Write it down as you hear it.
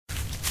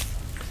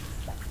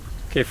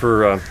Okay,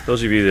 for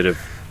those of you that have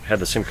had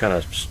the same kind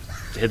of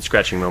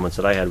head-scratching moments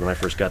that I had when I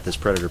first got this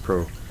Predator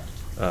Pro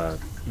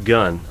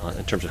gun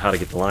in terms of how to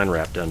get the line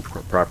wrap done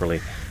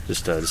properly,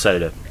 just decided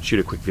to shoot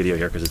a quick video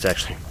here because it's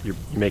actually, you're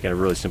making a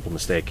really simple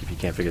mistake if you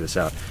can't figure this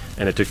out.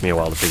 And it took me a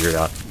while to figure it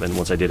out, and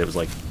once I did it was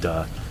like,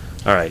 duh.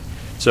 Alright,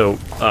 so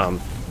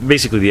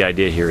basically the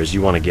idea here is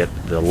you want to get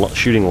the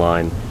shooting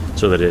line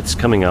so that it's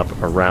coming up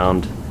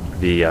around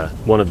the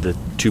one of the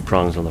two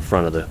prongs on the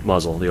front of the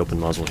muzzle, the open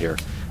muzzle here.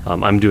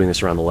 I'm doing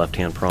this around the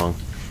left-hand prong.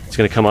 It's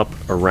going to come up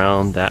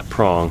around that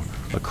prong,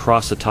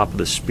 across the top of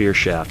the spear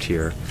shaft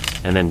here,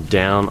 and then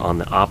down on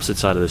the opposite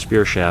side of the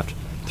spear shaft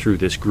through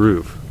this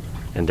groove,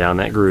 and down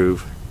that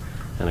groove,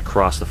 and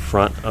across the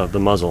front of the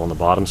muzzle on the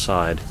bottom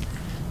side,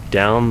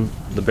 down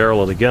the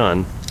barrel of the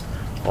gun,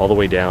 all the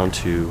way down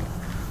to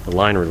the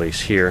line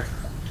release here,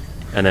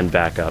 and then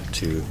back up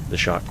to the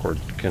shock cord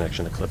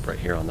connection, the clip right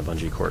here on the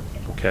bungee cord.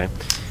 Okay.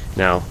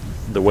 Now,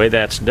 the way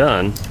that's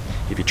done,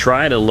 if you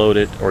try to load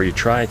it or you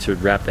try to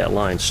wrap that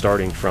line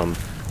starting from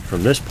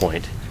this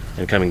point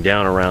and coming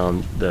down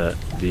around the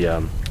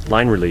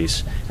line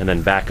release and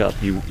then back up,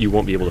 you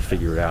won't be able to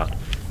figure it out.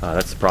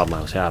 That's the problem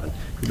I was having.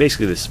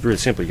 Basically, this is really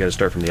simple. You got to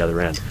start from the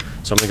other end.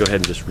 So I'm going to go ahead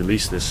and just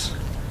release this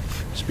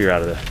spear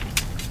out of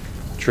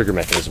the trigger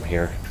mechanism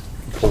here,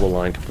 pull the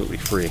line completely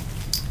free,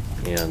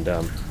 and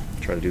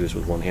try to do this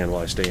with one hand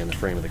while I stay in the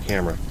frame of the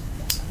camera.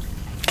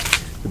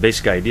 The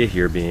basic idea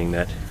here being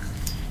that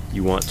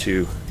you want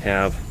to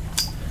have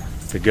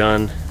the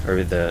gun,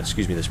 or the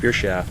spear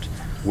shaft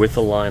with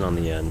the line on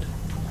the end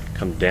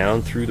come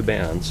down through the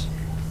bands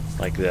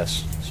like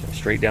this, so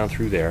straight down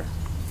through there,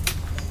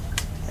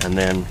 and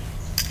then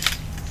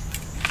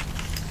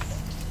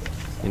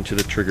into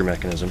the trigger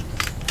mechanism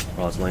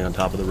while it's laying on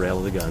top of the rail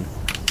of the gun.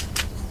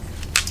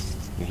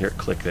 You can hear it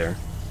click there.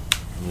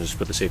 And just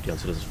put the safety on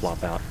so it doesn't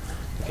flop out.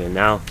 Okay,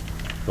 now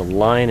the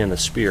line and the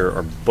spear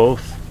are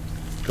both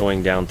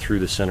going down through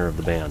the center of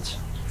the bands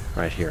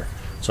right here.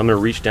 So I'm going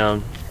to reach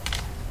down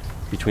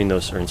between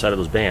those, or inside of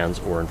those bands,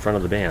 or in front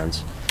of the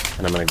bands,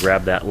 and I'm going to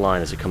grab that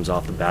line as it comes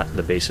off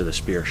the base of the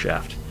spear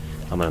shaft.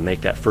 I'm going to make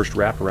that first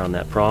wrap around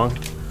that prong,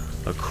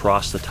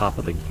 across the top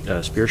of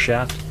the spear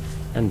shaft,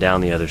 and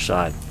down the other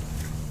side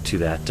to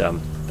that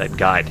that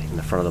guide in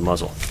the front of the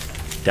muzzle.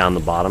 Down the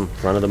bottom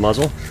front of the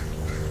muzzle,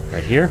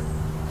 right here,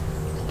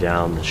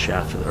 down the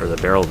shaft, or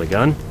the barrel of the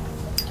gun,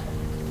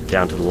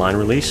 down to the line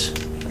release,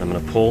 and I'm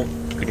going to pull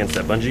against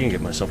that bungee and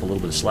give myself a little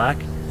bit of slack,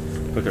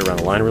 hook it around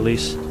the line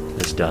release, and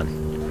it's done.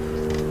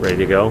 Ready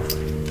to go,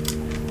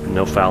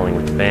 no fouling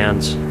with the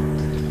bands,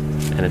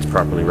 and it's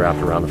properly wrapped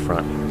around the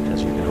front,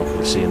 as you can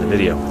hopefully see in the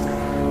video.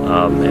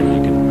 And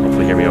you can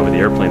hopefully hear me over the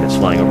airplane that's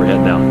flying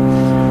overhead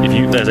now. If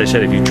you, as I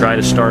said, if you try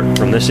to start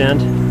from this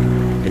end,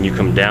 and you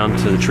come down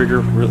to the trigger,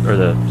 or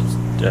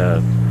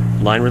the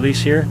line release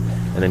here,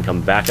 and then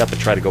come back up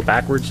and try to go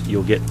backwards,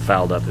 you'll get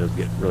fouled up, it'll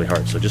get really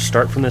hard. So just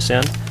start from this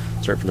end,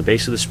 start from the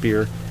base of the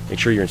spear, make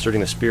sure you're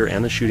inserting the spear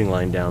and the shooting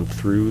line down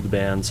through the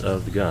bands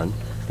of the gun.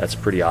 That's a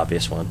pretty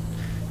obvious one.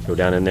 Go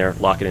down in there,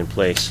 lock it in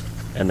place,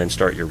 and then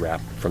start your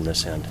wrap from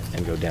this end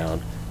and go down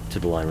to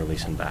the line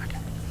release and back.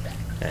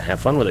 And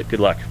have fun with it. Good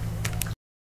luck.